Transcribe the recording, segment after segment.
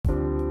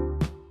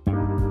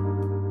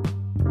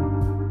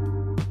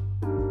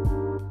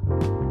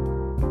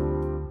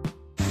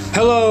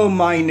Hello,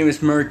 my name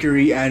is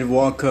Mercury and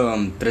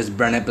welcome to this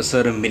brand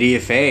episode of Media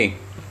Fae.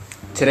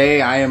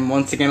 Today I am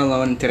once again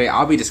alone. Today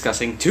I'll be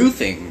discussing two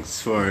things.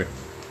 For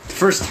the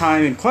first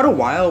time in quite a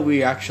while,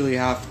 we actually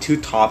have two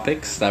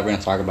topics that we're going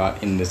to talk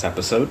about in this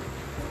episode.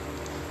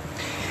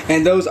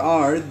 And those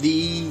are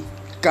the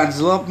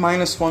Godzilla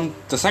 -1,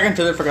 the second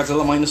trailer for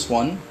Godzilla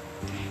 -1,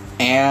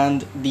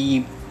 and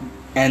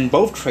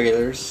both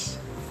trailers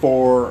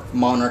for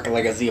Monarch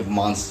Legacy of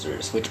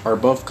Monsters, which are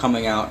both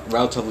coming out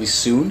relatively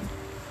soon.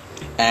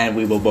 And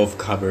we will both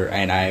cover,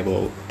 and I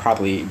will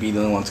probably be the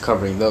only ones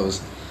covering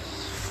those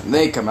when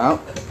they come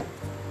out.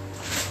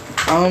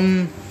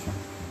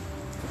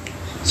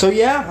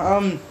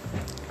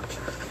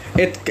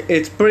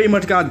 It's pretty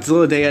much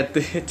Godzilla Day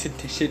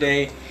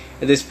today.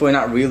 At this point,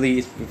 not really,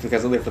 it's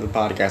because only for the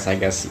podcast, I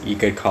guess you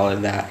could call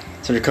it that.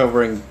 So we're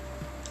covering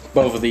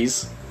both of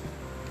these.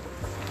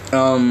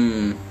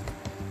 So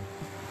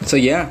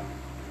yeah.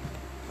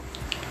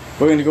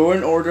 We're going to go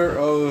in order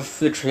of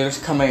the trailers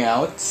coming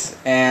out,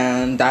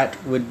 and that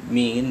would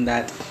mean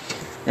that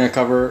we're going to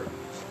cover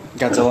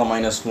Godzilla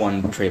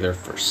 -1 trailer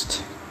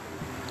first.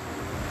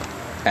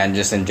 And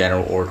just in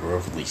general order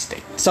of release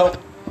date. So,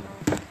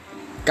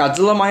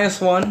 Godzilla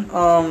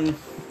 -1,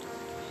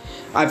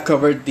 I've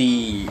covered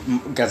the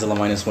Godzilla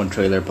 -1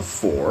 trailer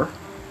before.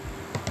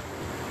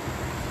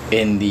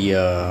 In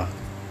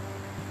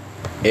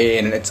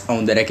its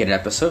own dedicated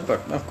episode,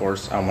 but of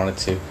course I wanted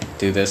to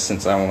do this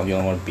since I'm the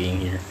only one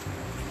being here.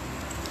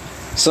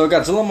 So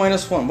Godzilla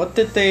 -1,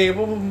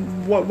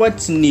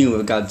 what's new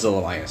with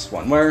Godzilla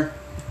 -1?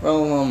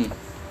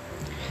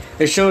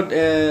 They showed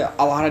a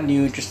lot of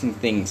new interesting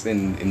things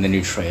in the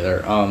new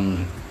trailer.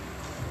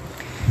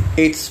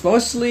 It's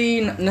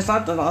mostly, it's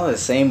not a lot of the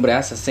same, but it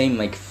has the same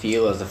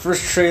feel as the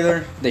first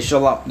trailer. They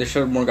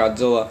showed more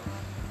Godzilla,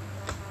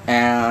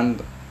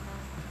 and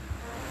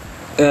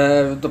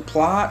the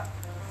plot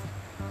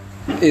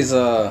is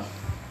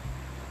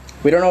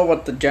we don't know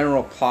what the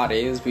general plot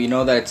is, but you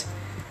know that it's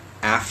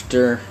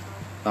after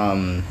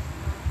World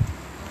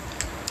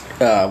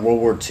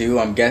War II.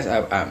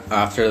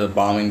 After the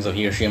bombings of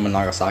Hiroshima and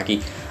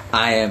Nagasaki.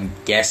 I am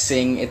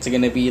guessing it's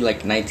gonna be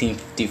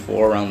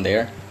 1954, around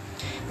there.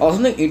 Also,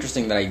 something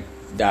interesting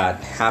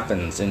that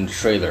happens in the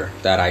trailer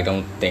that I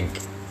don't think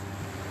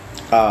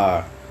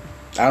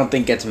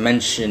gets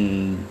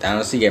mentioned. I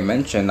don't see it get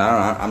mentioned.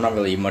 I'm not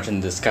really much in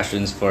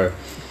discussions for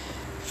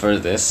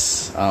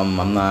this. I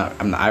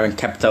haven't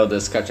kept up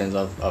discussions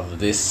of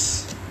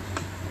this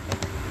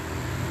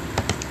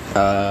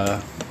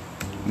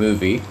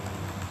movie,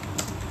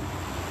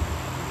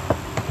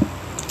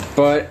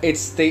 but it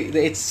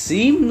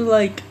seemed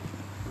like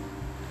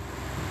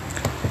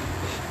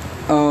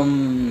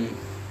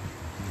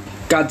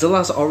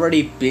Godzilla's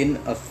already been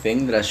a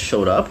thing that has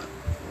showed up.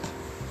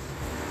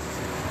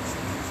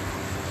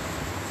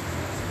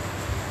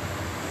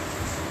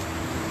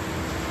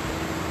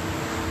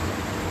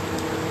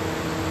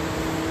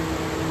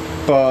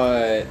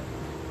 But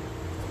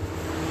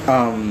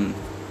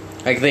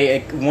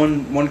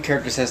one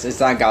character says it's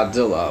not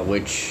Godzilla,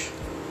 which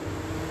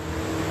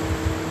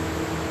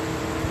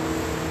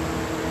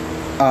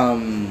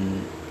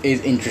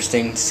is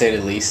interesting to say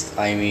the least.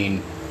 I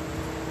mean,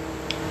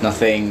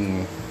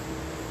 nothing.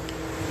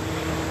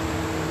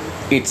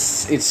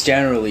 It's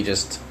generally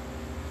just.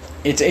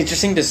 It's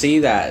interesting to see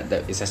that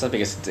it says that,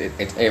 because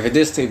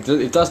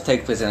it does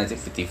take place in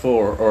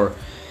 1954, or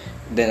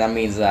then that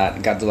means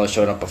that Godzilla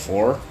showed up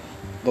before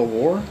the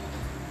war.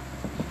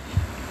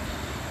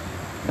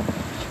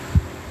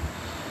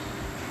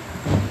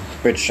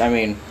 Which, I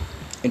mean,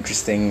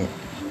 interesting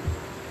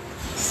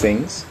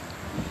things.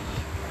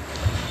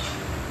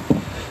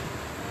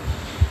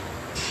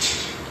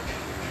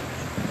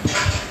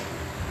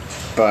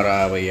 But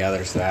yeah,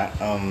 there's that.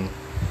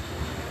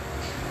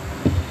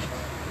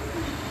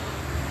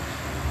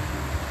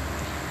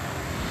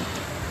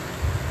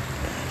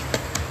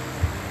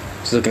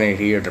 Just looking at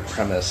here, the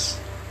premise.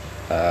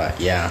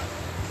 Yeah.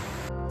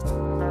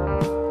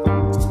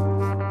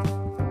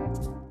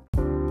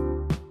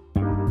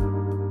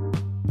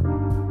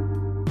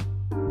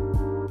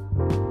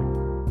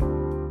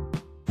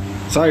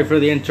 Sorry for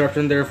the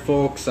interruption there,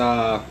 folks.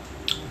 I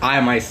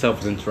myself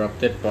was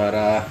interrupted, but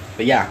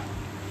yeah.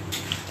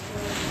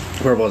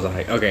 Where was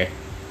I? Okay.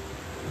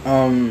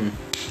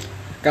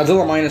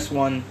 Godzilla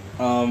 -1.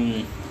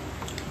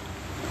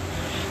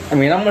 I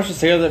mean, not much to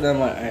say other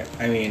than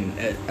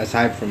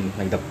aside from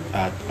I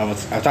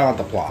was talking about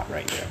the plot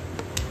right here.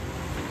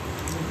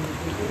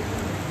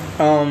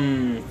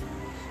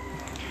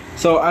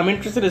 So I'm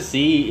interested to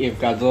see if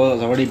Godzilla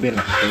has already been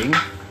a thing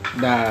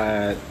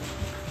that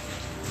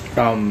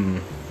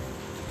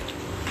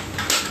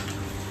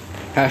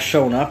has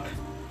shown up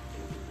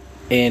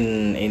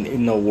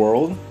in the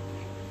world,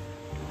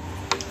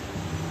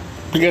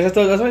 because that's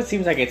what it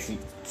seems like it's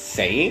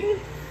saying.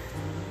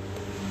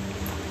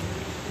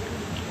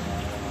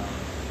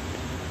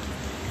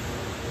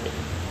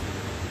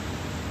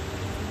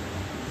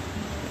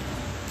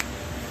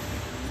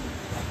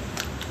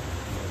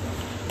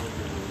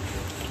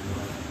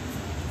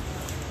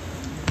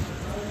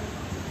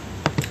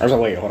 I was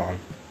like, wait, hold on.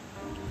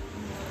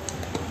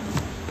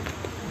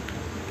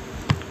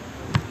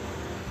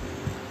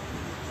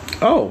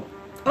 Oh,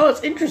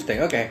 it's interesting.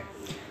 Okay,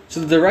 so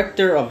the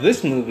director of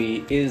this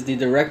movie is the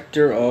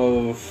director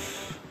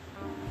of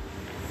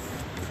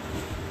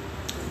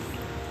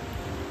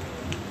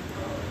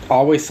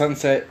Always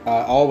Sunset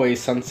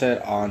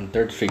on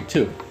 3rd Street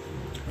 2,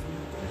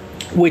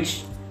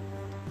 which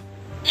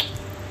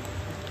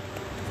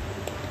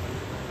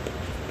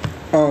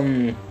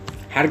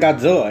had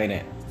Godzilla in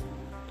it.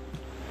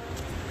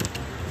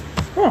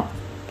 Huh.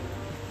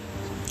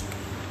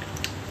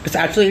 It's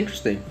actually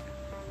interesting.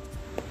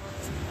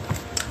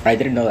 I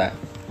didn't know that.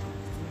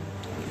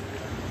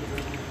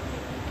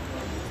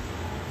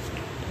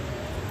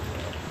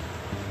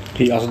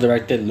 He also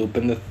directed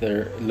Lupin the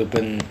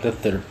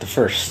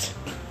First.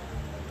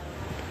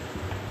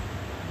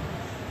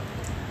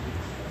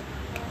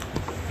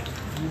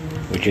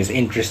 Which is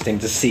interesting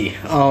to see.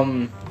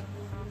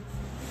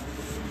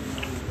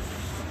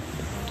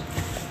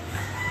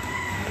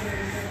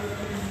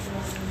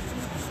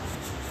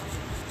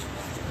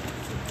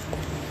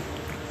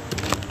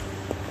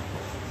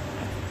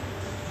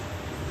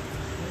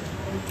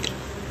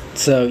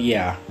 So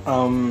yeah,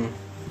 kind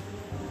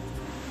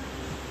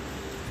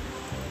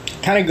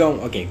of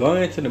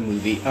going into the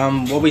movie.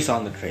 What we saw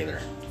in the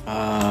trailer.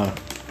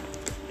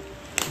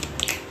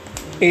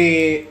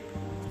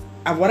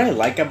 What I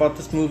like about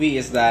this movie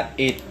is that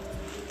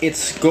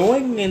it's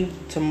going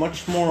into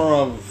much more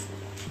of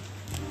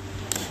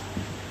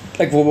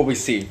like what we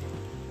see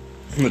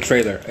in the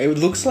trailer. It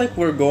looks like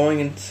we're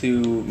going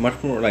into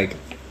much more like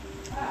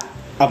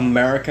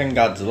American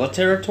Godzilla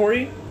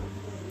territory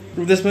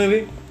with this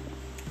movie.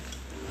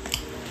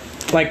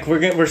 Like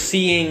we're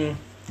seeing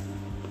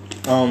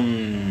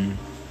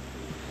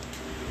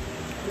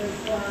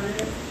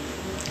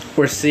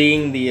we're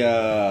seeing the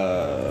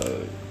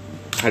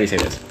how do you say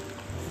this?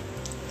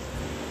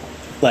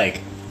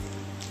 Like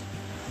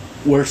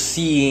we're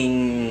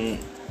seeing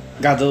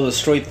Godzilla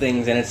destroy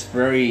things, and it's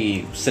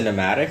very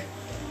cinematic.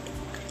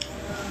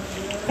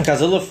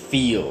 Godzilla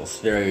feels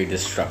very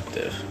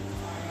destructive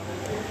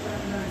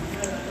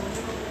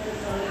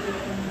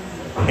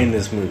in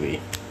this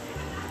movie.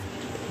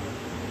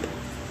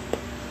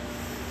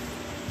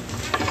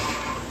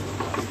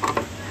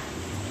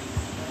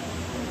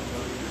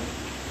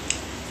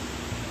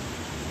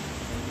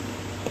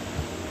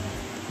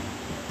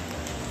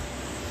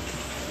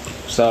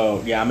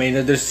 So yeah, I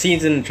mean, there's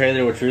scenes in the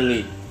trailer which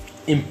really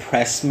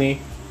impressed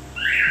me.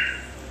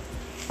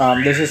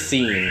 There's a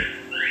scene.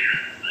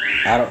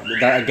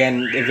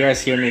 Again, if you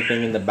guys hear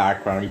anything in the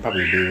background, you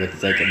probably do.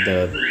 It's like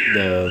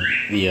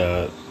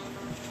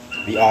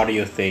the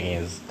audio thing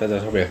is that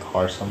there's probably a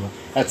car somewhere.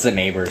 That's the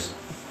neighbors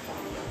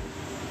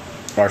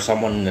or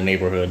someone in the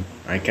neighborhood.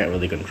 I can't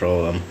really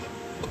control them.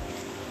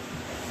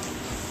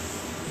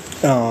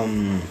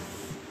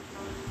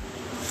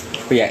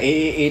 But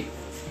yeah,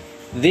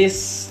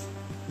 this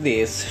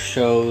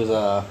shows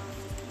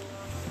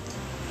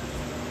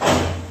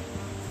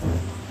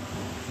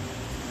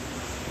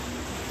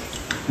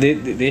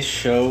this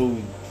show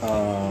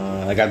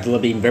Godzilla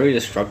being very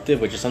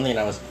destructive, which is something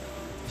that I was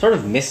sort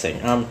of missing.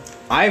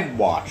 I've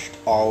watched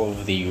all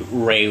of the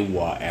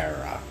Reiwa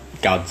era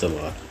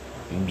Godzilla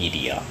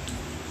media.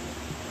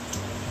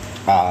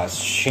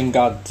 Shin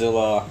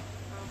Godzilla.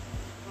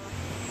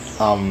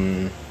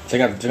 Shin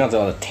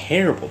Godzilla,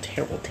 terrible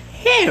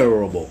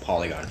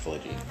Polygon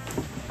trilogy.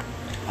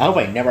 I hope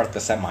I never have to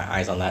set my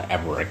eyes on that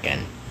ever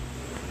again.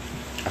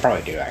 I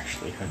probably do,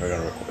 actually, if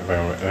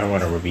I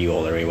want to review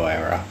all the Reiwa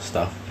era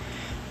stuff.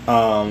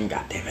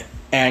 God damn it.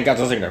 And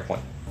Godzilla Singular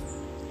Point.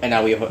 And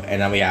now we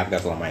have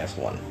Godzilla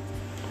 -1.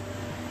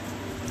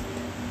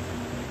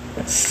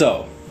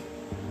 So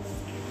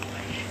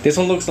this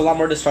one looks a lot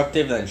more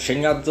destructive than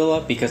Shin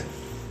Godzilla, because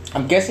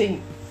I'm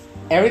guessing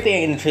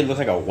everything in the trailer looks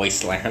like a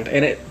wasteland,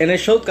 and it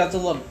shows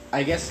Godzilla,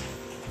 I guess,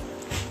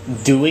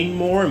 doing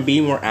more and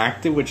being more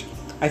active, which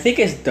I think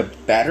is the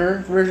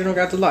better version of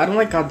Godzilla. I don't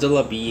like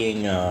Godzilla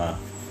being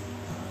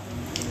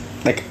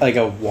like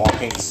a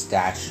walking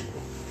statue.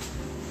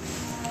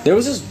 There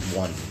was this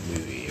one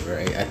movie,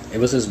 right? It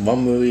was this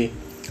one movie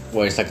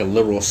where it's like a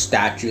literal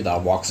statue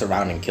that walks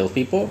around and kills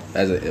people.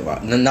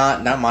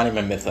 Not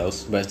Monument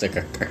Mythos, but it's like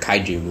a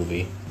kaiju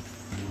movie.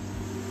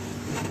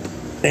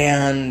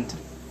 And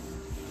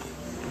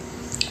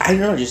I don't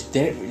know, it just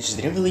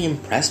didn't really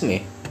impress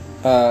me.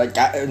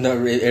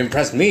 It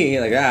impressed me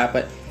like that,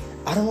 but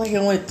I don't like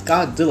it with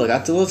Godzilla.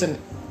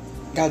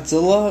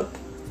 Godzilla.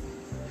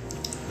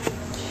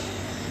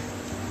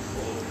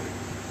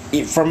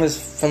 From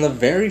the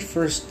very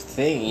first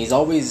thing, he's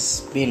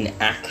always been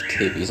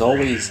active. He's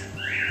always,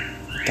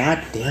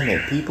 God damn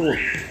it, people.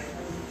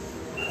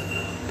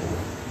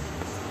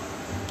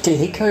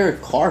 Take care of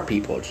your car,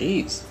 people.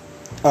 Jeez.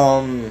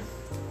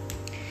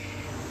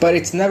 But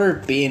it's never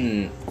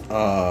been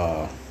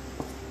how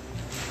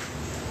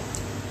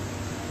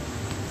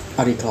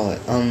do you call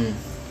it?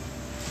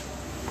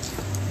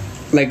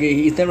 Like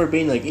he's never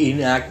been like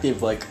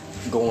inactive, like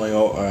going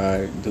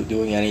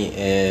doing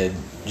any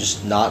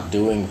just not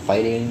doing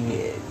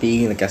fighting,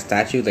 being like a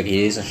statue like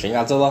he is in Shin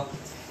Godzilla.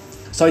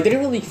 So I didn't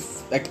really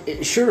like.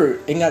 Sure,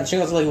 in Shin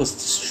Godzilla he was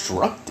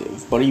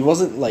destructive, but he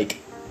wasn't like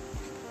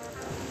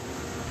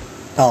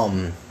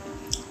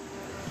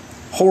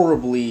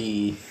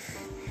horribly.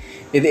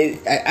 I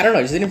don't know.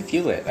 I just didn't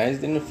feel it. I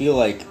just didn't feel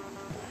like.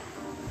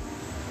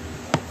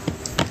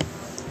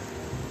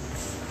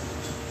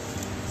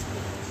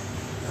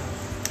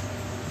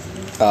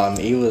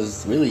 He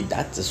was really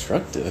that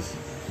destructive.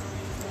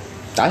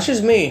 That's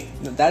just me.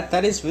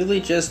 That is really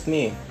just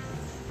me.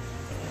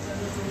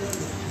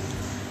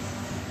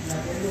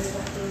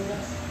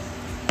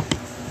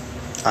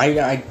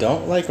 I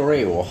don't like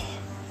Ray. Well,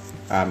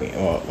 I mean,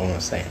 what am I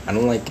saying? I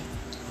don't like.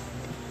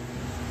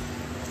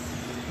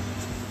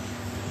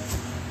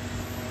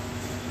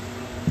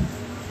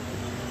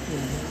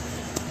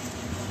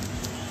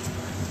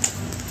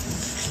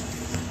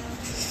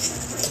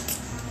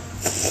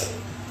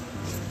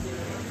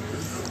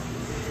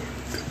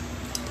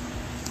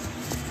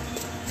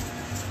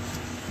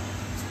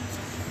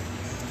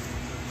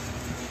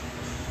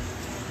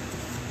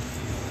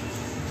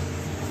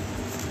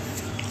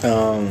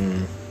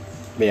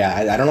 But yeah,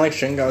 I don't like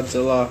Shin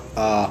Godzilla.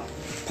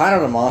 Planet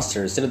of the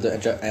Monsters, City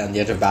on the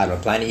Edge of Battle,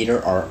 and Planet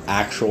Eater are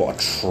actual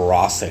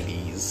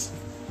atrocities.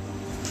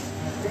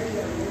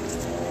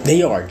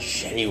 They are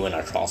genuine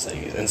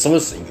atrocities, and so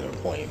is Singular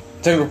Point.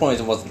 Singular Point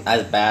wasn't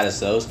as bad as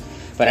those,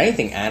 but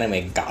anything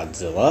anime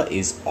Godzilla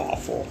is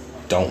awful.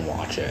 Don't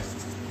watch it.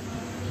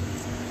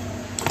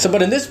 So,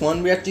 but in this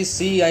one, we actually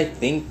see, I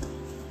think,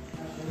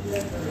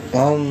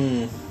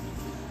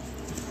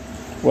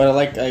 what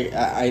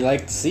I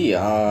like to see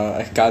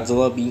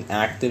Godzilla being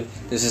active.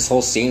 There's this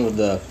whole scene with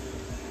like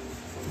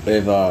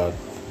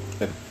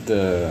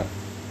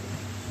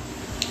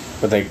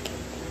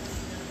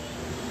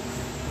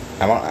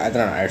I don't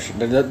know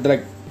actually the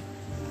like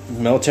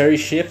military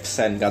ships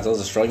and Godzilla's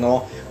destroying them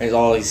all. And there's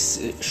all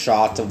these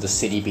shots of the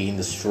city being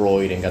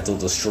destroyed and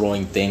Godzilla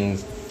destroying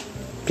things,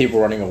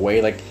 people running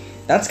away. Like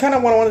that's kind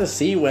of what I wanted to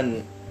see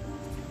when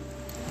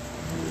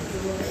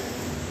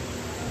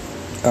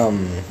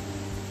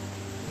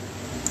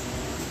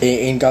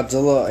in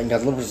Godzilla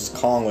vs.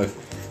 Kong, with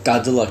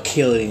Godzilla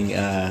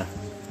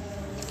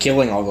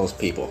killing all those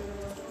people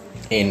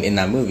in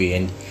that movie,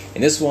 and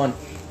in this one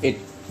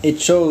it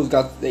shows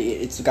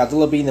it's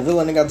Godzilla being the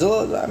villain. In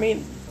Godzilla, I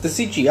mean the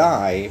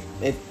CGI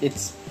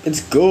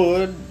it's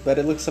good, but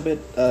it looks a bit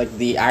like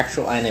the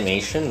actual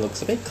animation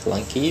looks a bit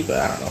clunky. But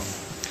I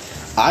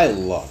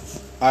don't know.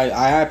 I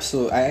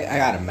absolutely I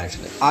gotta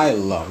mention it. I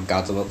love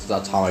Godzilla's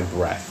atomic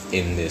breath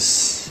in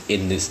this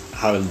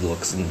how it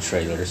looks in the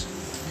trailers.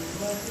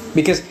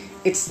 Because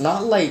it's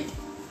not like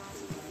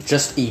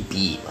just a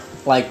beam.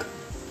 Like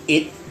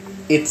it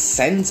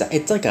sends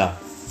it's like a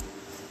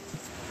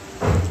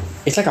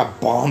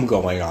bomb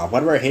going off.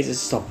 Whatever it hits, it's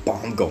just a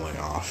bomb going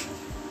off.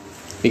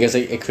 Because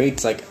it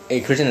creates an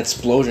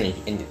explosion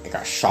and like a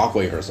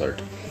shockwave result.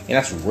 And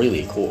that's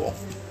really cool.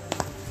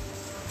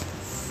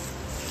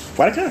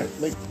 But I kinda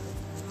like,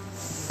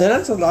 and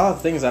that's a lot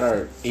of things that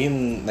are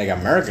in like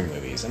American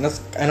movies. And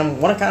I'm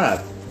what I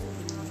kinda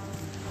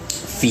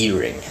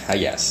fearing, I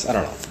guess. I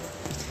don't know.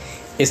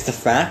 Is the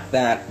fact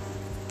that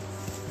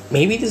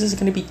maybe this is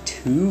going to be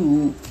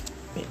too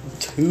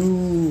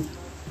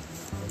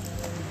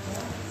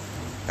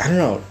I don't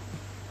know.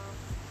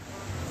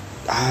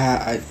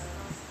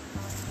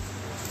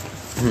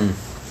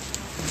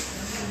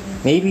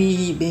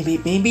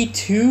 Maybe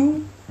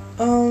too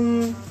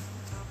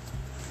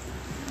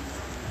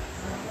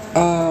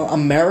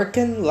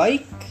American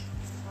like,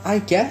 I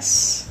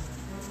guess.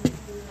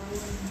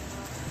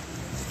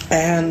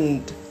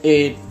 And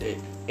it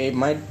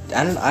might.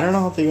 I don't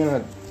know how they're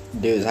gonna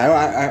do this.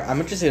 I'm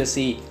interested to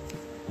see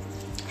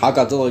how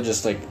Godzilla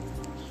just like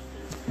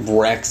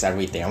wrecks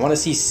everything. I want to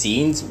see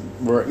scenes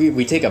where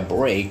we take a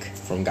break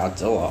from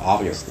Godzilla,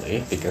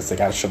 obviously, because they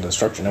gotta show the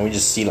destruction, and we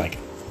just see like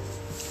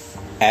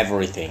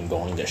everything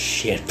going to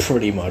shit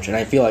pretty much. And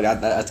I feel like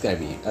that's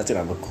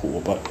gonna look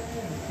cool. But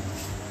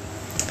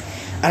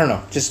I don't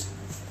know. Just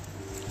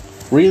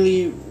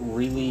really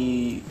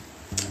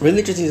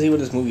interested to see what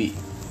this movie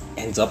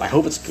ends up. I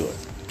hope it's good.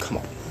 Come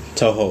on,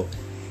 Toho,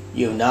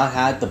 you have not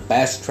had the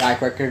best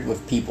track record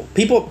with people.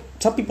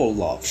 Some people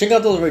love Shin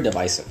Godzilla is very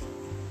divisive.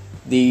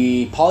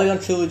 The Polygon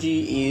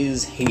trilogy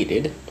is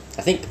hated.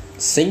 I think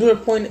Singular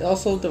Point is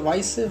also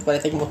divisive, but I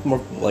think most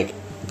more like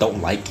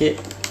don't like it.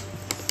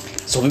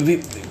 So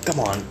come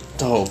on,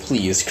 Toho,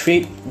 please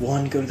create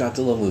one good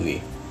Godzilla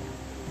movie.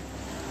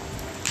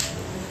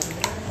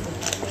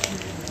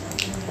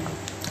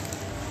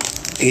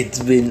 It's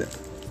been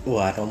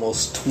what,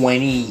 almost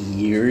 20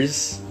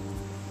 years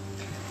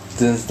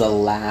since the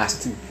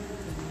last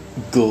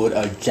good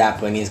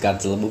Japanese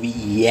Godzilla movie.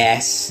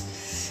 Yes,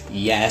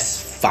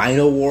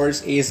 Final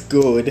Wars is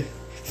good.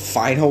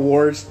 Final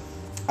Wars,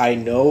 I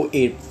know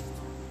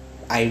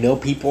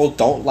people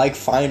don't like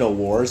Final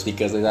Wars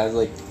because it has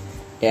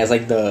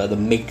like the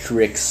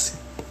Matrix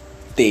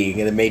thing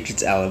and the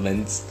Matrix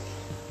elements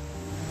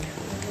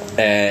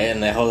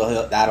and that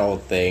whole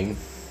thing.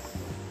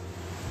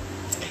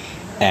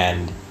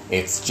 and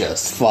it's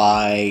just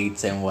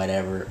fights and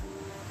whatever.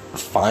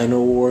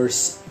 Final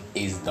Wars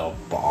is the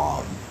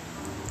bomb.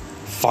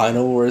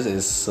 Final Wars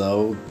is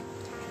so...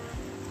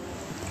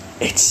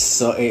 It's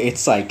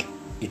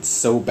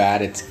so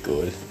bad it's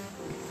good.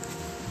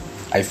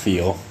 I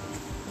feel.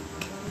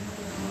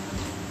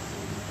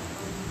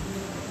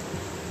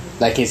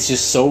 Like, it's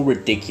just so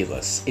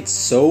ridiculous. It's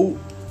so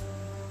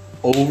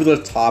over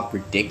the top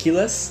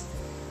ridiculous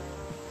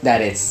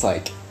that it's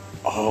like,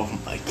 oh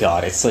my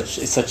god, it's such a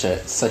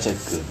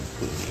good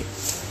movie.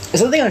 It's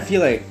something I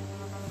feel like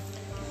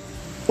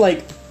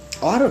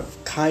a lot of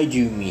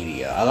kaiju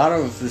media, a lot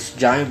of this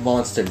giant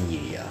monster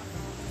media,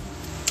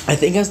 I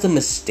think has the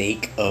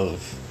mistake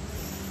of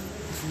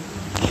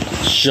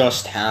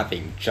just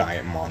having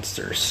giant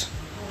monsters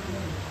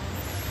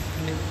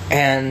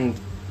and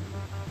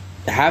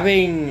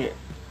having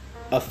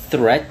a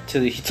threat to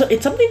the...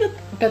 It's something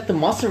that the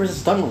MonsterVerse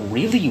has done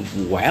really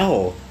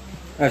well.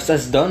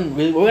 Has done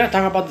really... We're gonna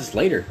talk about this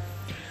later,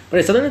 but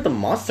it's something that the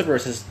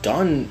MonsterVerse has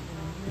done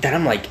that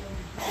I'm like,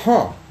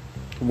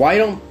 why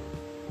don't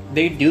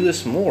they do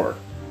this more?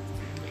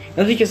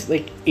 Not because,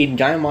 like, in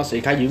giant monster,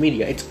 in kaiju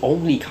media, it's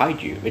only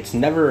kaiju. It's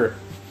never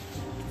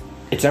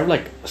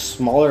like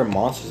smaller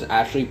monsters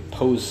actually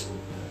pose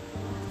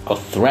a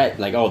threat.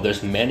 Like, oh,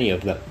 there's many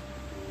of them.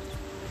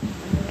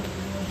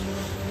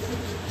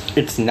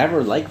 It's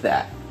never like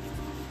that.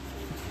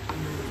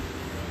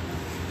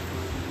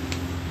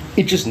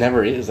 It just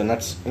never is, and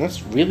that's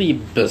really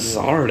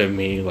bizarre to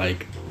me.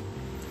 Like,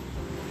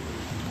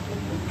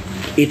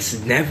 it's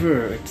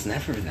never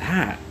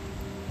that.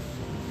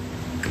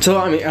 So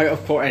I mean,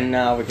 of course, and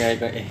now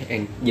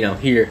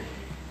here,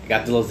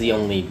 Godzilla's the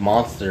only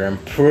monster. I'm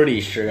pretty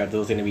sure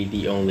Godzilla's gonna be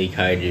the only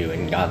kaiju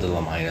in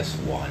Godzilla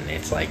 -1.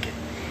 It's like,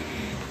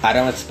 I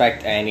don't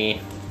expect any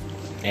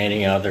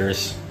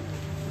others.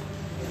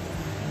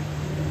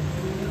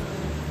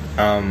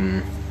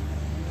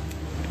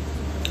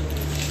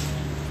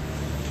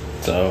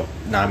 So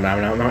no, I'm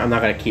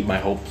not gonna keep my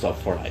hopes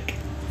up for, like,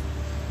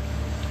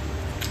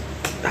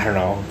 I don't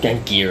know,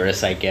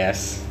 Genghis, I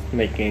guess,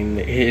 making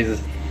his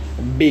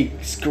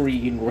big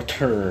screen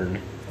return.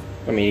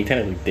 I mean, he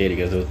technically did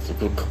because it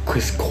was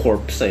his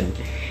corpse and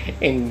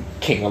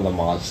King of the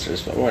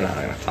Monsters, but we're not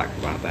gonna talk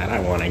about that. I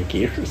want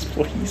Genghis,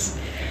 please.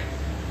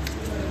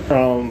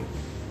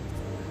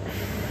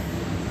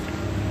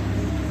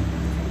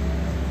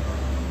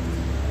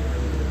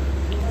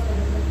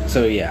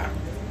 So yeah,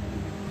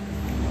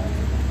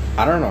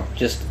 I don't know.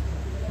 Just,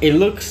 it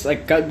looks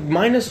like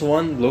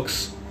 -1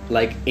 looks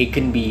like it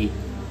can be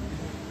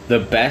the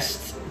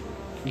best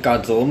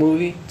Godzilla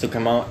movie to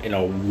come out in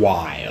a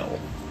while.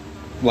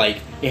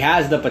 Like, it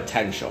has the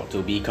potential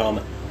to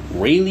become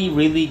really,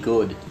 really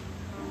good.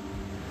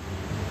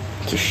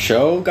 To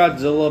show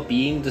Godzilla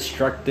being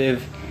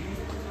destructive,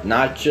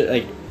 not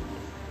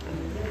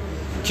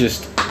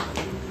just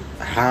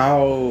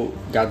how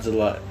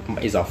Godzilla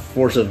is a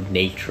force of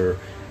nature,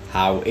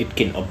 how it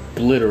can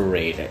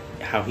obliterate it,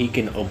 how he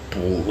can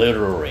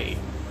obliterate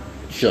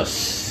just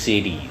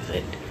cities.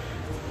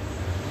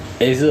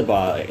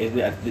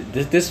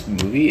 This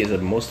movie is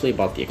mostly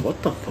about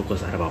what the fuck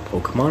was that about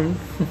Pokemon?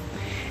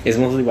 It's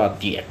mostly about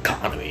the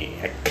economy,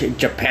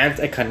 Japan's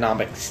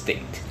economic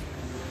state.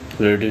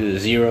 Due to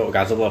zero,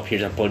 Godzilla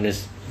appears and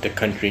plunges the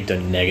country into a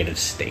negative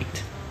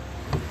state.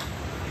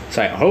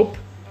 So I hope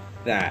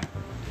that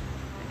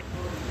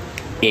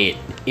it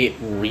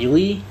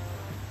really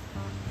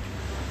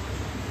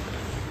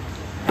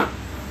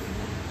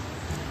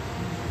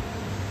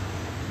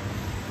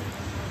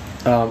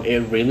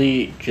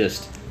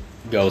just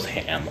goes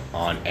ham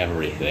on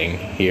everything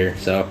here.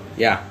 So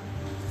yeah,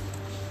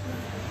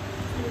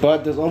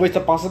 but there's always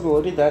a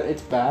possibility that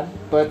it's bad.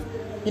 But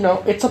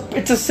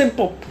it's a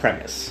simple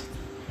premise.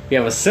 We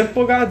have a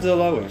simple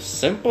Godzilla with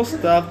simple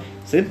stuff,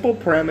 simple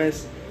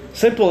premise,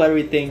 simple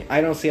everything.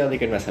 I don't see how they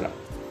can mess it up.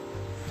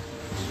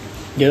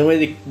 The only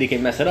way they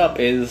can mess it up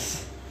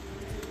is,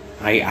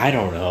 I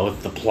don't know,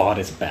 if the plot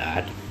is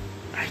bad.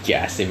 I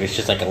guess if it's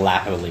just like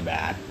laughably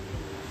bad.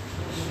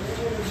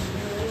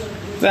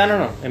 I don't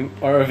know,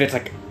 or if it's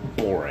like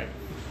boring.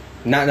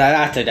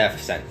 That's a death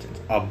sentence.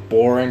 A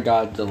boring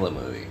Godzilla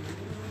movie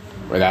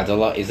where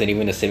Godzilla isn't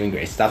even a saving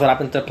grace. That's what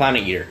happened to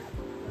Planet Eater.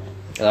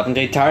 It happened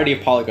to the entirety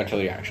of Polygon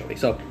Trilogy, actually.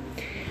 So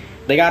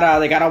they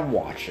gotta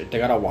watch it. They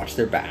gotta watch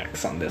their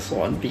backs on this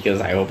one,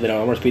 because I hope they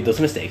don't repeat those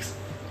mistakes.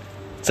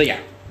 So yeah,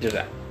 there's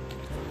that.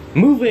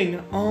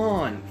 Moving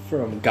on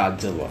from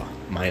Godzilla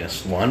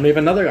 -1, we have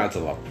another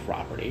Godzilla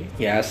property.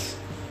 Yes,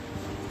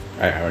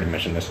 I already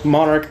mentioned this.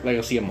 Monarch: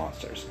 Legacy of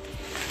Monsters.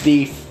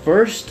 The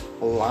first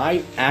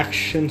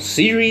live-action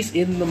series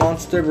in the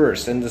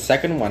MonsterVerse, and the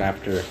second one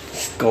after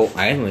Skull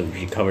Island,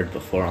 which we covered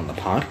before on the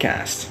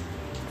podcast.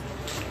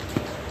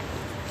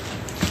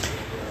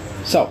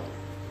 So,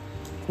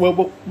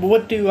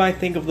 what do I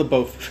think of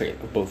both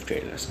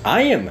trailers?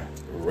 I am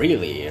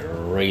really,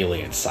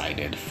 really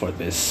excited for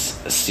this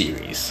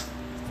series,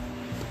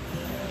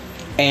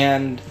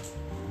 and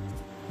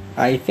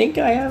I think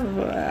I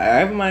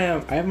have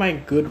my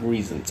good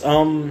reasons.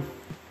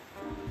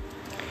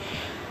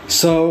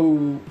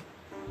 So,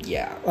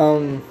 yeah.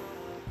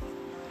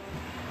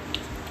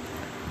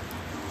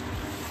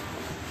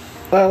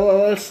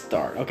 Well, let's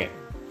start. Okay.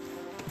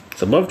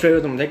 So both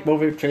trailers, I'm gonna take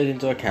both trailers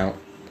into account.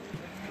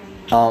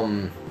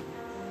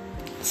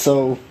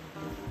 So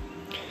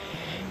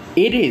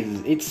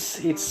it's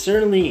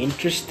certainly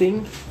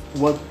interesting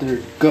what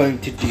they're going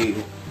to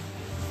do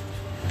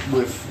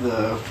with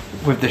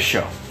the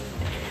show.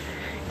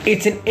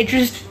 It's an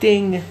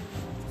interesting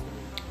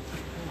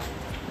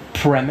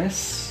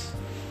premise,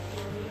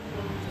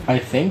 I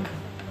think,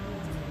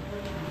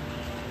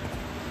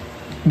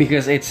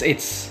 because it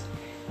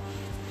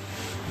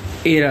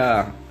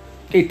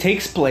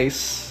takes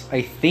place,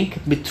 I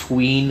think,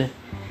 between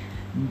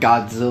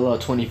Godzilla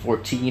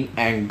 2014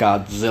 and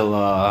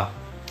Godzilla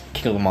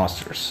King of the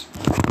Monsters,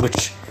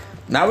 which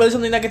not really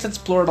something that gets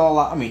explored a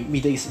lot. I mean,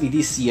 we did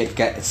see it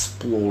get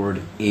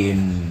explored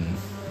in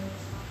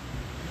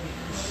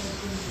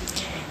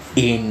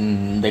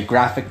the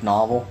graphic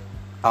novel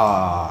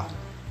Godzilla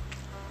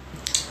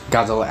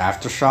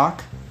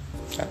Aftershock.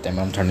 God damn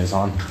it, I'm turning this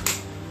on.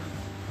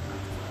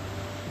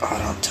 Oh,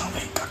 don't tell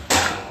me. God.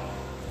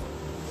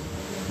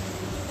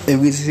 If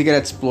we see it get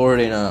explored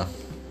in the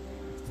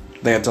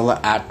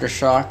Godzilla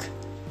Aftershock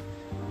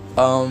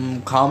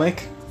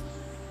comic,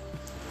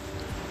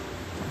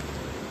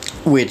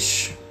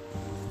 which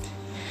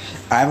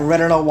I haven't read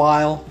in a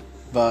while,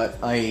 but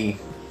I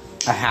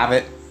have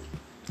it,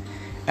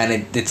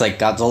 and it's like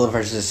Godzilla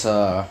versus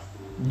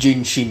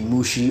Jinshin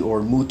Mushi or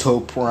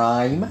Muto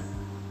Prime.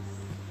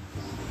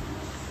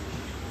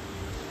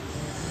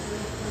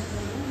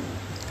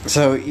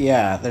 So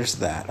yeah, there's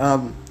that.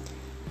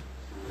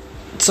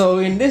 So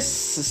in this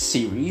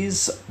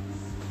series,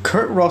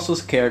 Kurt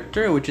Russell's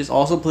character, which is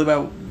also played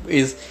by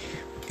I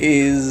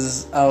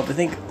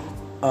think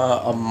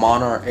a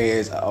Monarch,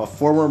 is a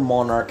former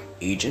Monarch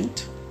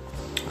agent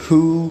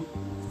who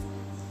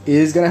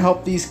is gonna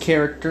help these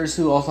characters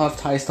who also have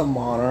ties to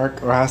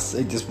Monarch, or has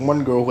just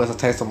one girl who has a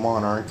ties to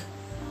Monarch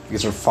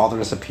because her father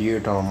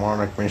disappeared on a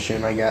Monarch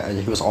mission. I guess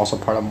he was also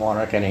part of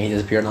Monarch and he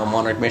disappeared on a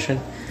Monarch mission.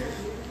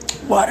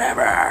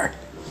 Whatever.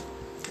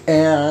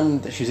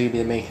 And she's gonna be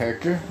the main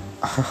character.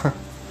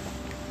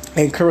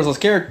 And Kurt Russell's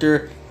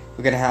character,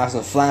 we're gonna have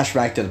some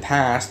flashback to the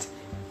past,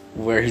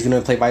 where he's gonna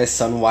be played by his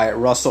son Wyatt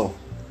Russell,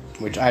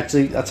 which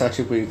that's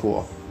actually pretty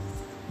cool.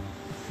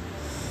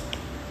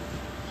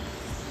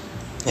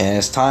 And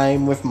it's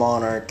time with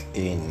Monarch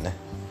in,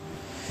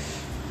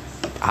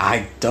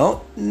 I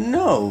don't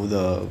know,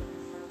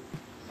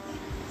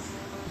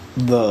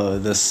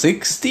 the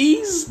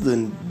 60s, the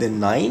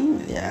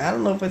 9. Yeah, I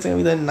don't know if it's gonna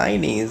be the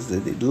 90s.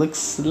 It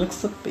looks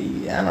to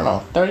be, I don't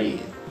know, 20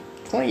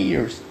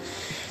 years.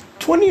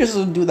 20 years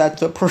will do that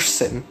to a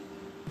person.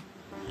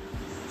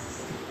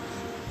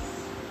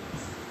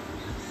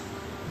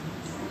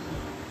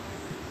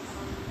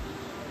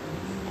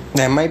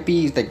 That might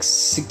be like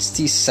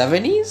 60s,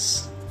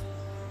 70s?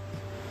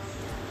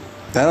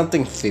 I don't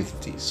think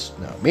 50s.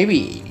 No, maybe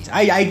 80s.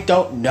 I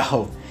don't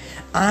know.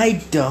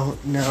 I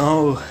don't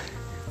know.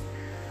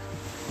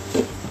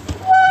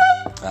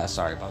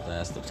 Sorry about that.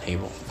 That's the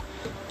table.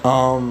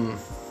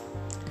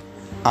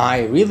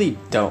 I really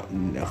don't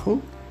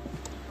know.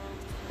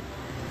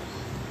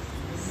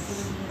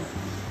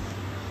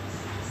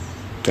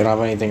 Don't have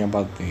anything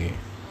about the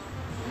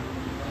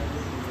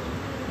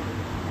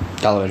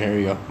television. Here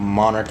we go.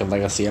 Monarch: The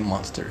Legacy of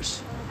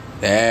Monsters.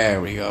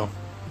 There we go.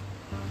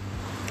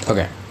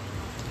 Okay.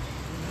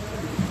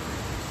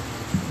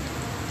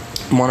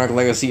 Monarch: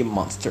 Legacy of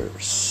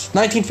Monsters.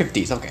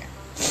 1950s. Okay.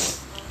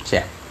 So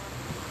yeah.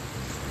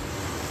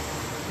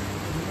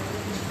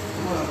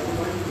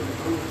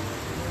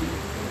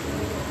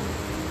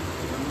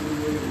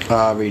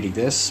 Reading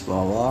this,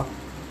 blah blah.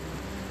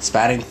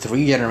 Spanning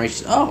 3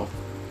 generations. Oh.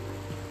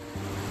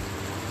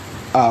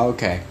 Oh,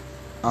 okay.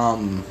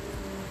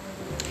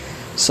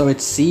 So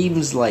it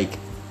seems like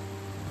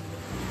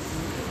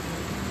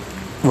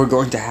we're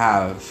going to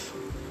have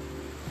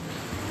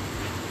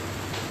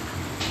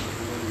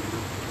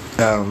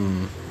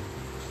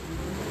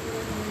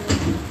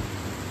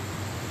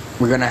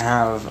we're gonna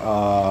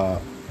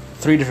have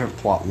 3 different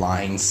plot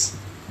lines.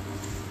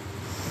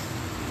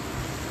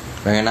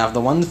 We're gonna have the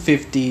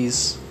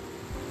 150s.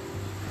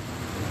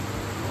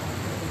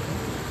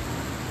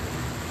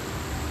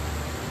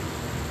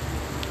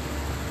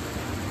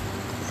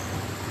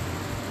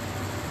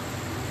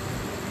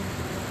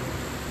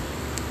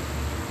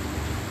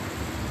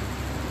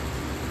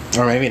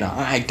 Or maybe not.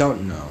 I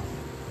don't know.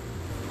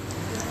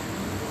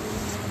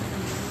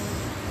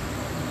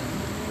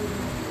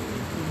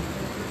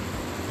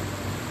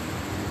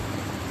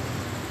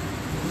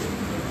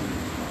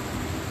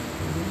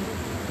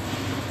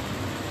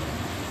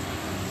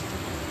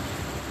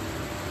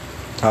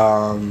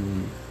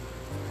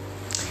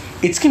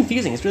 It's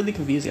confusing. It's really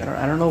confusing.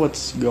 I don't know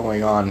what's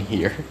going on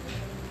here.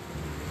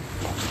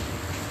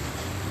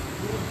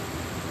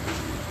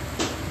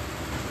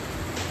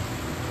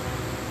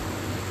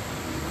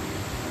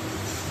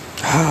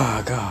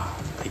 Oh god,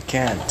 I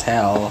can't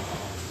tell.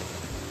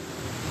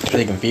 It's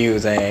really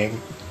confusing.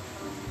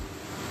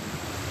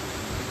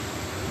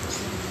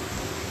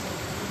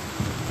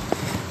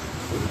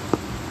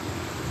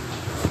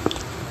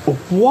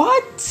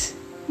 What?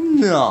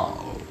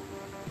 No.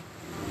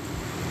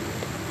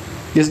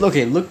 Just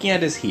okay. Looking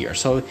at this here,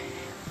 so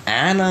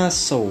Anna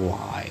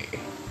Sawai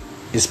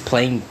is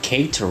playing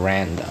Kate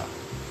Randa.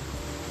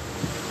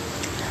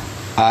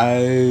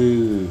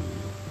 Oh.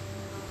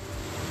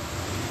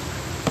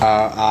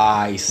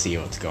 I see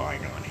what's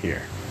going on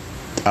here.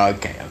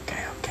 Okay.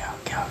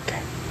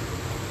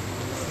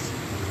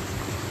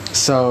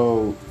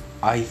 So,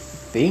 I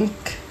think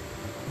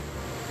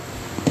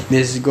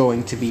this is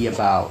going to be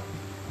about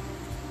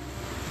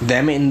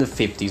them in the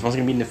 50s. One's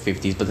going to be in the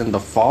 50s, but then the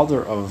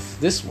father of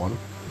this one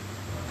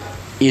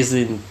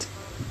isn't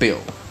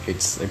Bill. I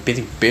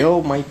think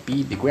Bill might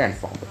be the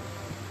grandfather.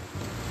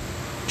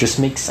 Just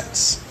makes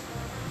sense.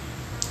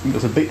 He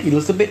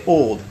looks a bit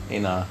old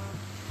in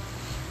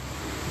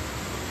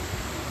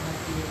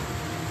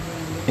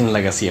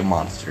Legacy of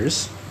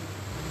Monsters.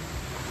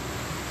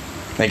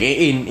 Like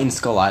in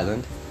Skull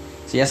Island.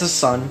 So he has a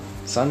son.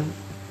 Son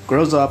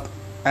grows up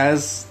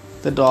as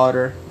the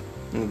daughter.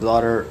 And the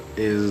daughter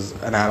is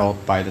an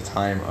adult by the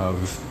time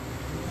of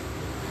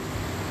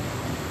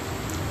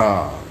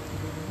how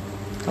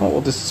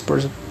old is this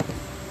person?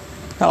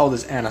 How old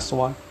is Anna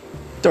Sawai?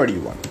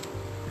 31.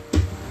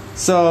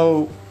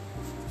 So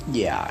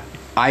yeah.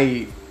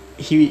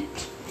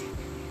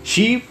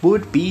 She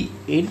would be,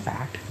 in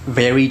fact,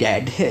 very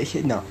dead.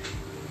 No.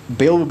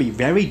 Bill would be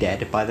very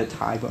dead by the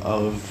time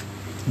of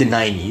the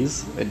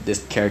 90s.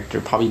 This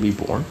character probably be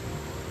born.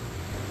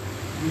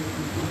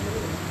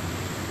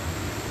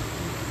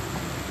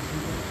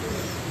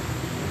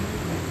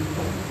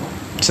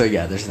 So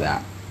yeah, there's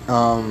that.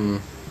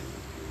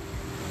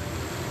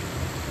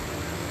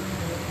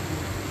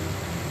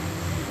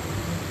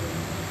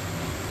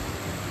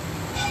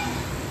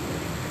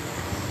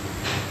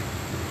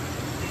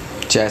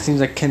 Yeah, it seems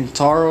like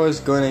Kentaro is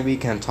going to be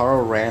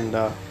Kentaro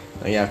Randa.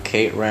 You have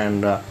Kate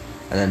Randa,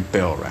 and then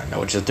Bill Randa,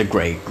 which is the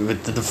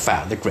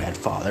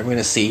grandfather. I'm going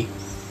to see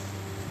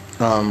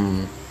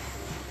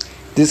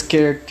this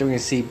character. We're going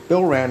to see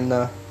Bill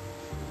Randa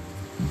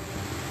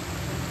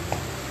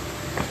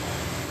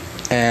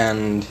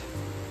and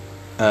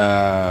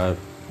Kurt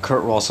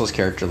Russell's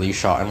character Lee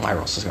Shaw, and Maya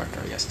Russell's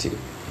character, I guess, too,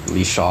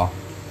 Lee Shaw.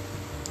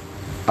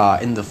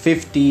 In the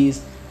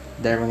 50s,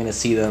 then we're going to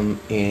see them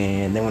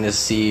in. Then we're going to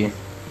see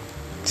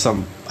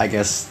some, I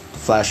guess,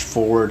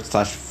 flashbacks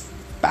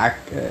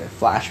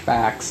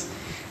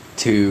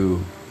to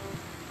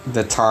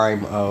the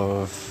time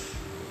of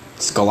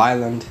Skull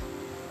Island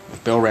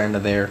with Bill Randa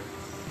there,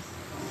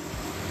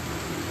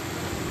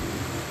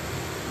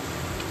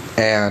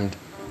 and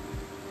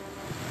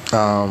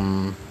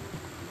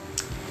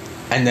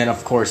then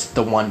of course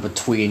the one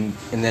between,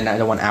 and then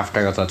the one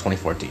after goes to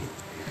 2014.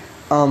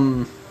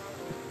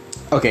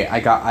 Okay, I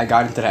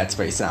got into that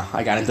space now.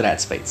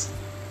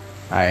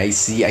 I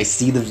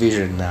see the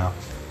vision now.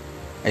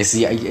 I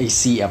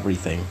see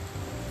everything.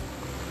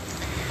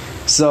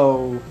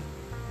 So,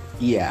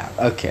 yeah,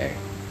 okay.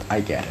 I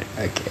get it.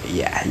 Okay,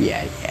 yeah.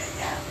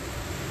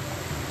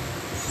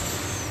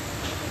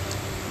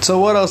 So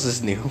what else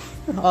is new?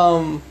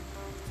 I'm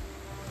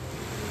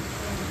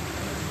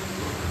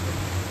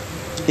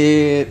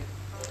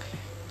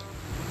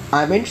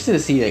interested to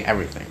see like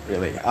everything,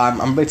 really.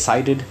 I'm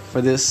excited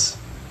for this.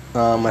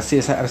 I'm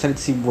excited to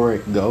see where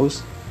it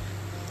goes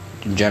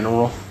in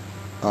general,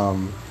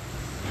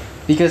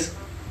 because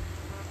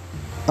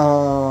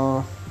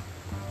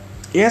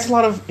it has a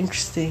lot of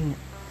interesting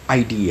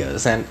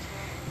ideas, and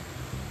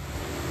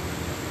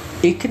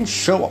it can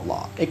show a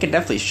lot. It can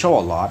definitely show a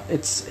lot.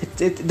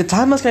 The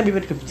timelines gonna be a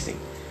bit confusing,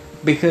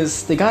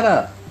 because they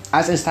gotta,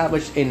 as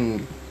established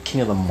in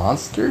King of the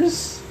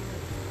Monsters,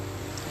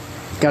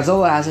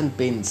 Godzilla hasn't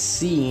been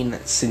seen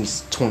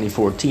since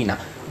 2014. Now,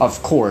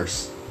 of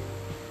course,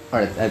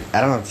 or I don't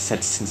know if they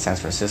said since San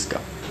Francisco.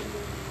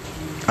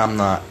 I'm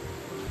not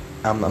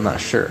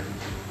sure,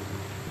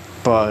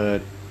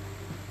 but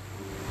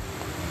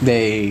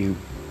they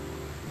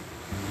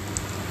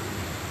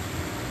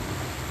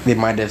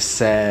might have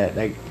said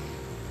like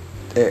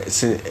they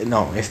said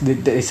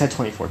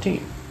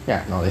 2014.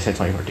 Yeah, no, they said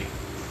 2014.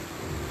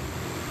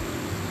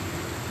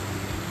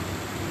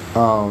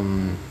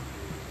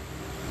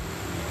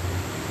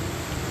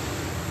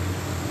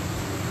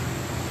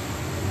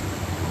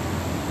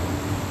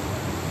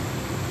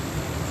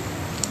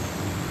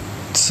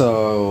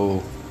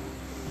 So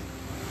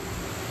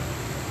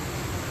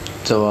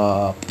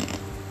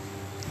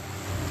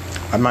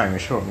I'm not even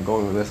sure where I'm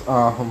going with this.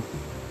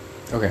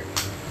 Okay.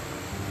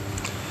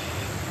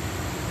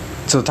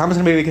 So time is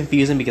gonna be really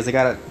confusing because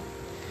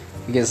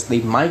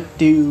they might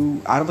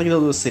do. I don't think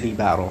they'll do a city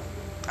battle.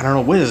 I don't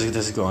know where this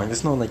is going.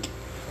 There's no like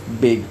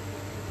big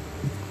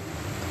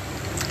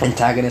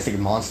antagonistic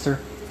monster.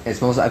 I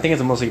think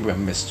it's mostly about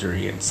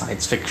mystery and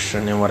science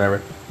fiction and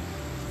whatever.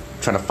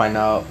 Trying to find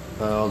out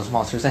all those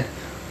monsters, and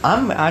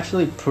I'm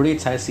actually pretty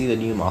excited to see the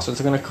new monsters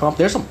that are gonna come up.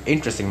 There's some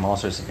interesting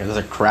monsters in here. There's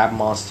a crab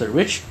monster,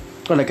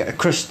 or like a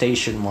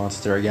crustacean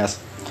monster, I guess,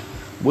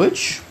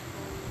 which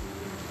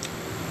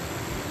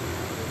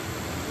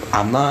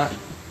I'm going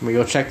to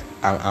go check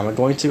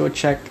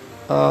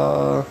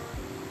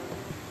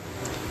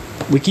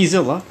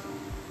Wikizilla.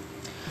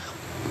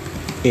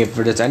 If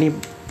there's any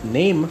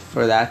name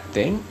for that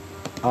thing,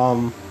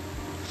 all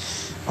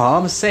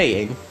I'm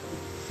saying.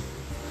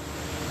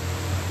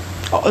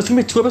 Oh, it's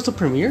gonna be a 2-episode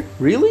premiere?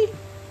 Really?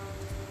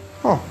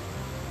 Oh.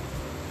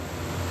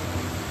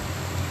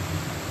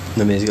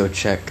 Let me just go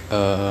check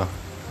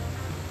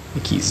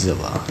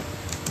Wikizilla.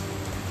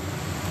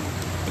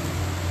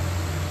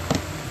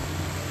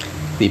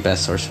 The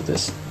best source for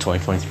this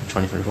 2023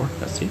 2024.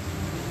 Let's see.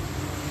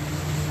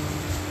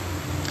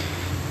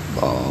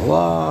 Blah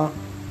blah.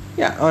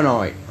 Yeah, oh no,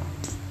 wait.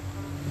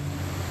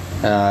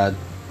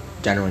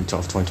 January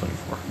 12th,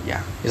 2024.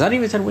 Yeah. Is that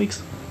even 10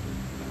 weeks?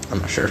 I'm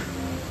not sure.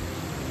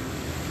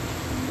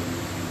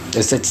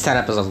 It's 10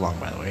 episodes long,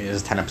 by the way.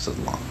 It's 10 episodes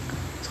long.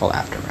 It's called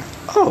Aftermath.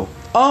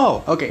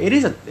 Oh, okay. It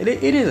is a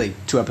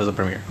 2-episode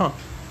premiere, huh?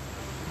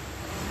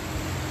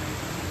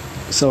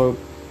 So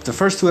the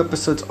first 2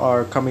 episodes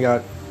are coming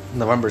out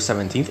November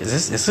 17th.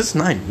 Is this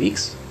 9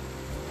 weeks?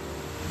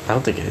 I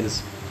don't think it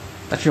is.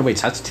 Actually, wait,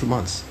 that's 2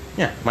 months.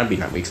 Yeah, it might be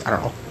 9 weeks. I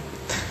don't know.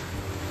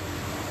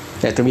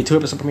 Yeah, it's gonna be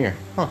 2-episode premiere.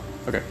 Huh,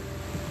 okay.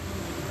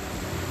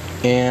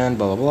 And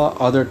blah blah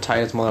blah. Other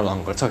titles, more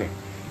long. It's okay.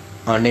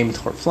 Named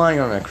for flying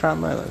on a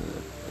crowd.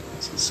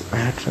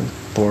 Action.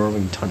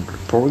 Boring tundra.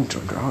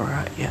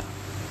 Alright, yeah.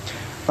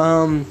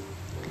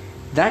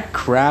 That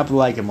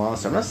crab-like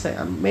monster. I'm not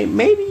saying.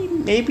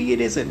 Maybe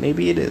it isn't.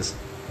 Maybe it is.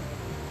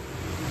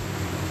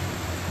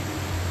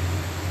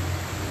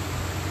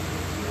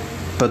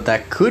 But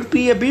that could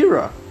be a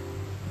Bira.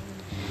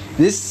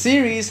 This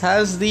series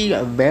has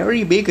the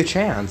very big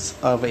chance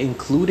of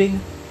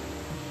including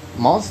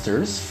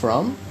monsters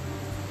from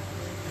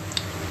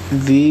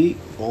the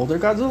older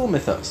Godzilla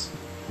mythos,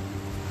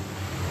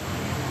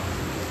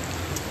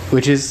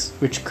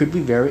 which could be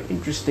very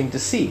interesting to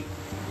see.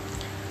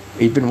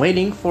 We've been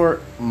waiting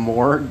for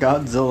more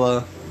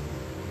Godzilla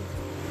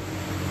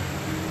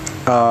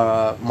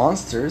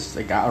monsters,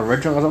 like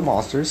original Godzilla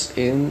monsters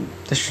in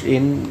the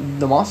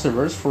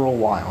MonsterVerse for a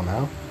while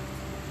now.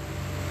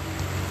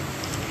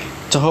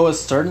 Toho has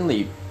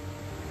certainly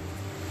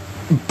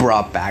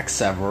brought back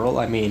several.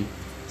 I mean,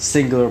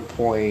 Singular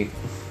Point.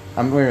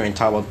 I'm going to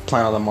talk about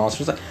Planet of the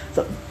Monsters. Like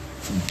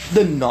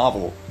the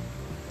novel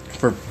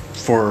for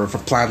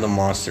Planet of the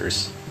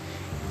Monsters.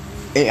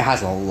 It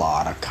has a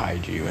lot of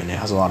kaiju and it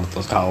has a lot of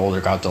those older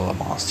Godzilla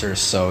monsters.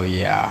 So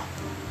yeah.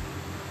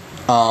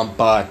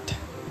 But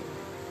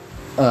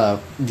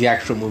the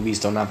actual movies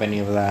don't have any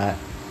of that.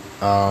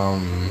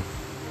 The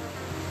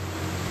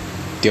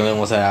only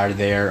ones that are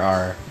there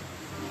are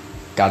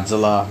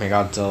Godzilla,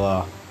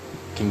 Megagodzilla,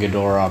 King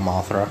Ghidorah,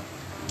 Mothra.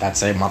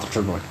 That's it. Mothra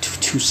for like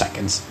 2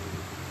 seconds.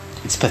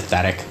 It's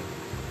pathetic.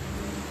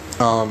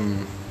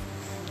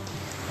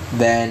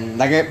 Then,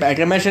 like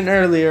I mentioned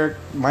earlier,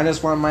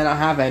 -1 might not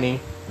have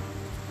any.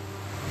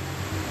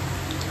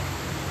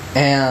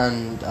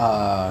 And,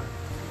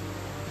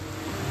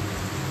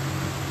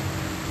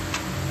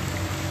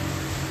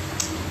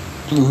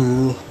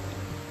 Godzilla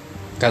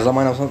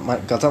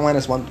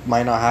 -1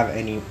 might not have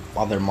any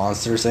other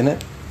monsters in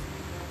it.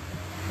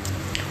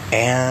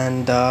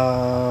 And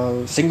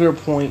Singular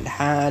Point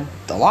had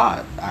a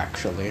lot,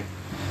 actually.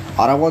 A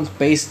lot of ones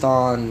based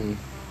on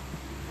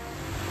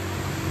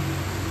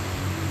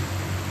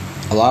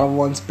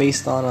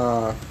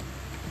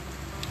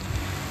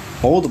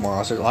old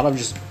monsters. A lot of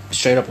just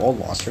straight up old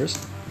monsters.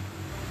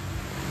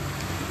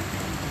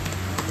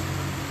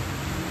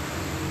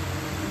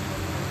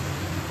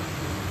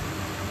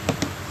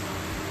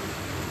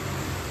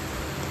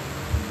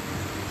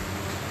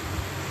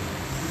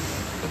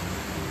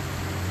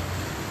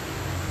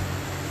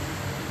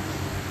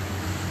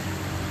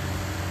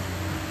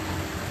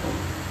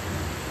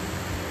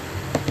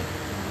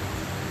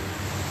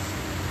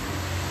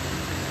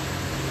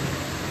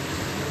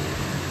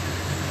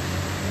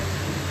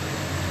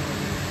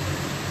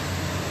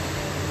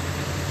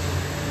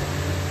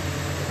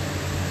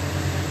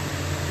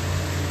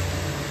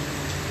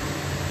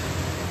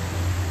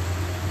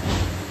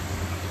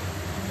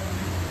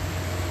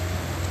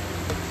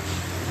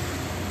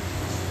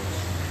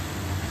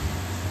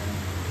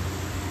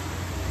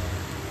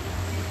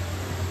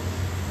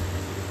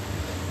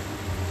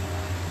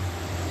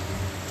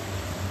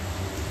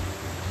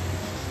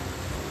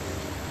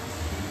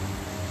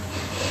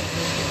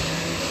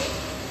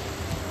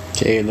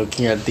 Okay,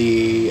 looking at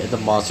the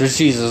monsters.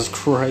 Jesus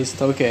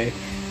Christ. Okay.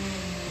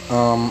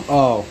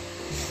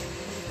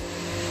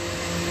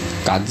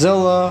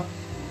 Godzilla.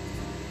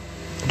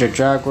 The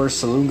Jaguar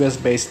Salunga is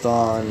based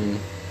on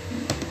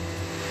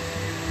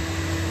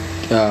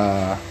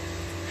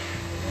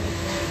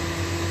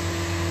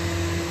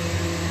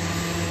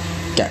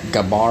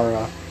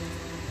Gabara.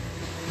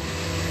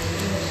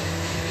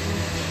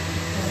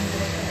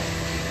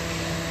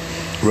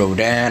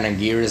 Rodan,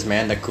 Anguirus,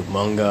 Manda,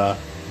 Kumonga.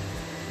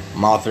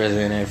 Mothra is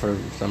in it for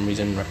some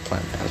reason.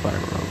 Plant, that's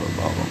whatever.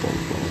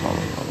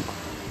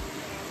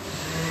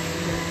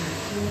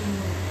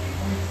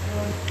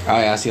 Oh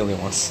yeah, that's the only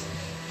ones.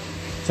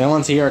 The only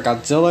ones here are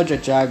Godzilla,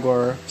 Jet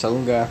Jaguar,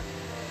 Salunga.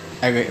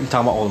 I'm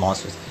talking about all the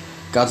monsters.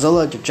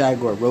 Godzilla,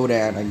 Jaguar,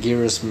 Rodan,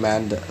 Agiris,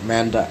 Manda,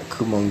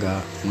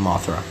 Kumonga, and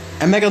Mothra.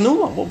 And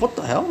Megalodon. What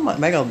the hell?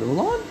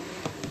 Megalodon?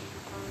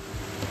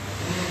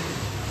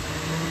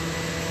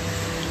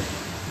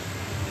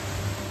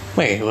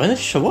 Wait, when did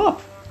it show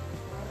up?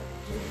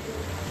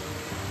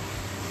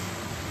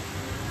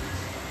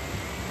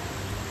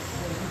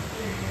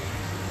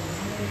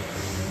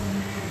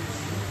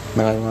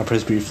 Megalodon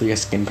appears briefly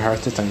as skin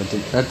parasites.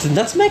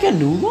 That's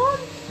Megalodon?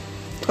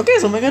 Okay,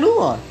 so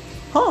Megalodon.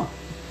 Huh.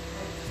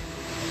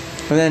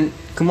 And then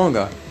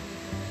Kumonga.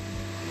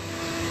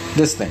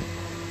 This thing.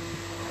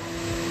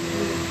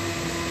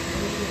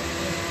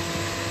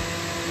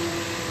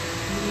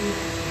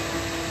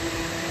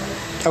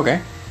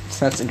 Okay,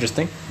 so that's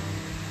interesting.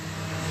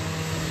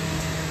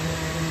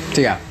 So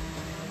yeah,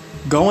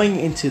 going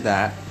into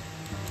that,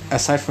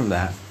 aside from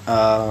that,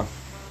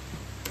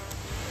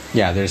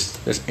 yeah, there's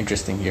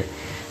interesting here.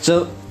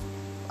 So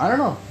I don't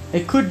know.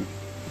 It could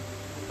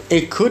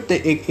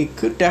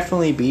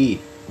definitely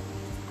be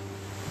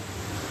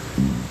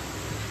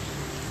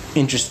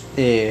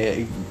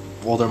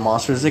older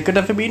monsters. It could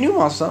definitely be new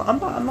monsters.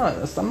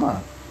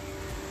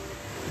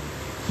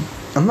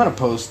 I'm not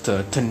opposed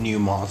to new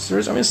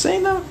monsters. I'm just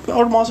saying that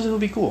older monsters would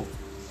be cool.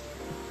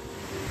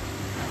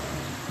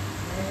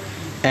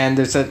 And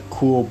there's that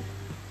cool.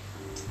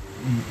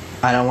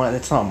 I don't want.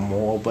 It's not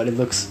mole, but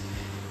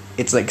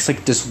it's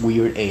like this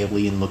weird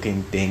alien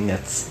looking thing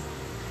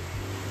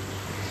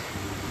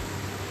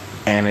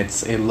and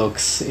it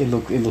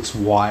looks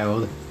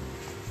wild.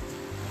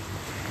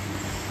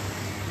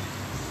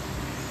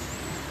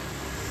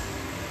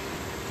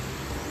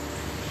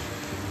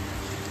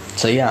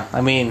 So yeah,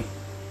 I mean,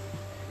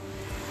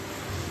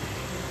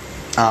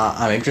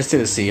 I'm interested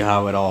to see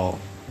how it all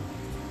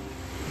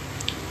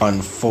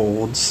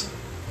unfolds.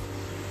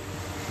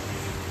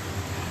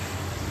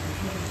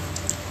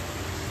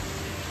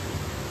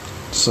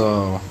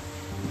 So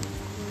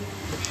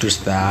there's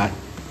that.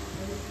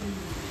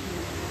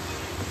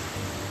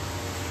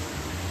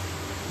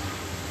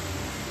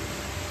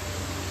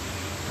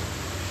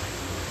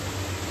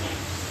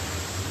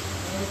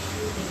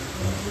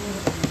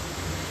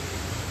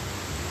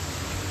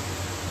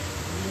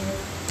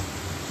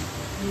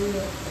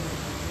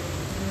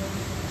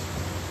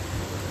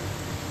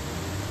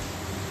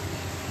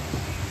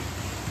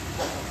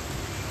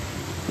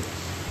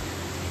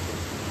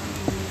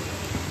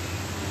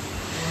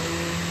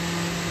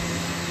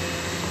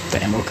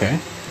 Damn, okay.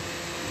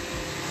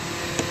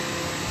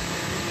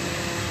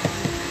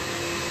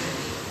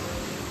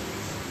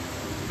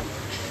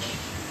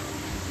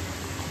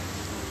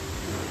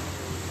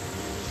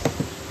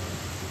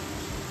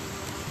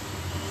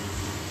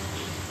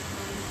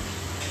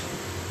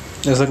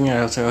 Just looking at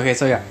it, okay,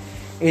 so yeah,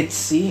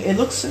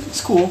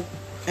 it's cool,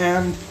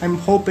 and I'm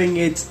hoping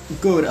it's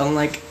good,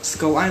 unlike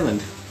Skull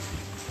Island,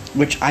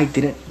 which I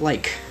didn't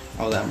like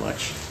all that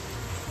much.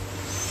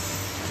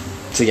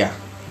 So yeah,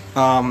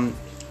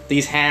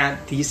 these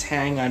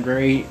hang on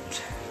very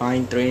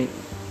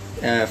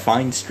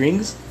fine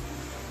strings,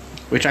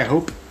 which I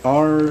hope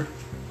hold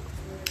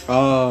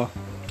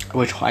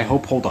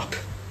up.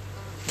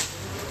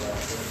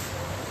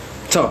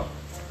 So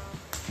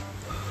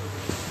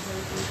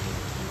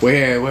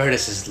where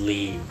does this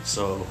lead?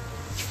 So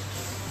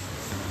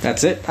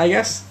that's it, I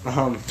guess.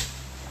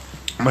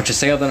 Much to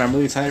say other than I'm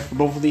really excited for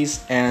both of these,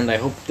 and I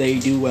hope they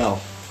do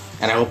well,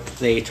 and I hope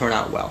they turn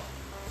out well.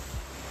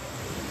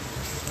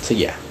 So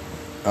yeah,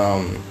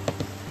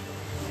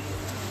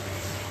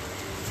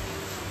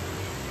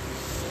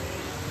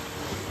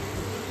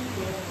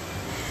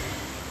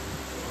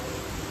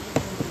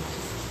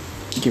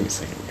 give me a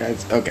second,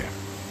 guys. Okay.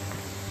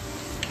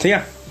 So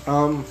yeah,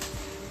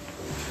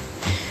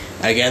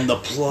 again, the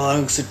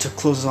plugs, to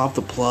close off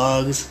the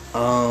plugs,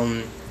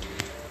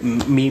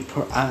 me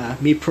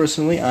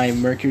personally,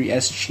 I'm Mercury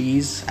S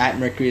Cheese, at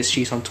Mercury S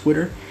Cheese on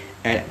Twitter,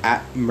 and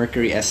at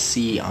Mercury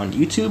SC on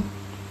YouTube.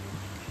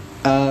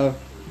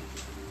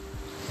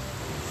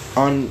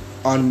 On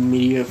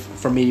Media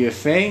from Media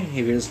Buffet, if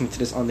you're listening to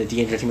this on the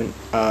D Entertainment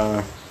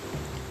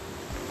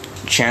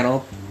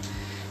channel,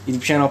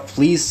 YouTube channel,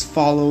 please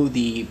follow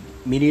the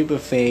Media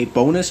Buffet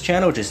bonus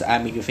channel, which is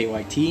at Media Buffet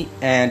YT,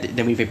 and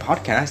the Media Buffet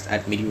podcast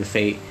at Media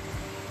Buffet,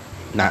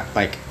 not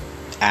like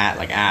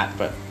at,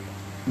 but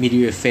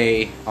Media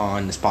Buffet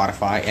on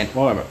Spotify and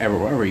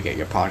wherever you get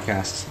your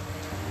podcasts.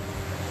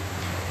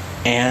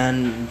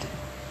 And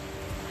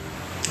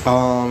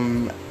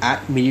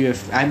at media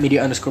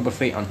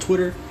 _buffet on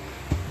Twitter,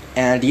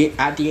 and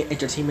at the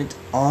Entertainment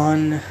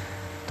on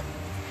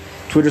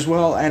Twitter as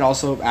well, and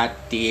also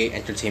at the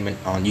Entertainment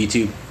on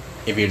YouTube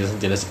if you're listening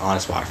to this on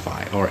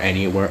Spotify or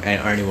anywhere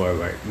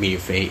where Media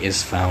Buffet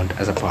is found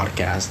as a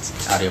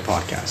podcast, audio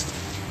podcast.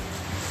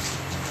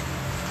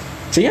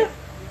 So yeah,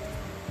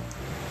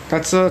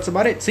 that's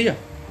about it. See ya.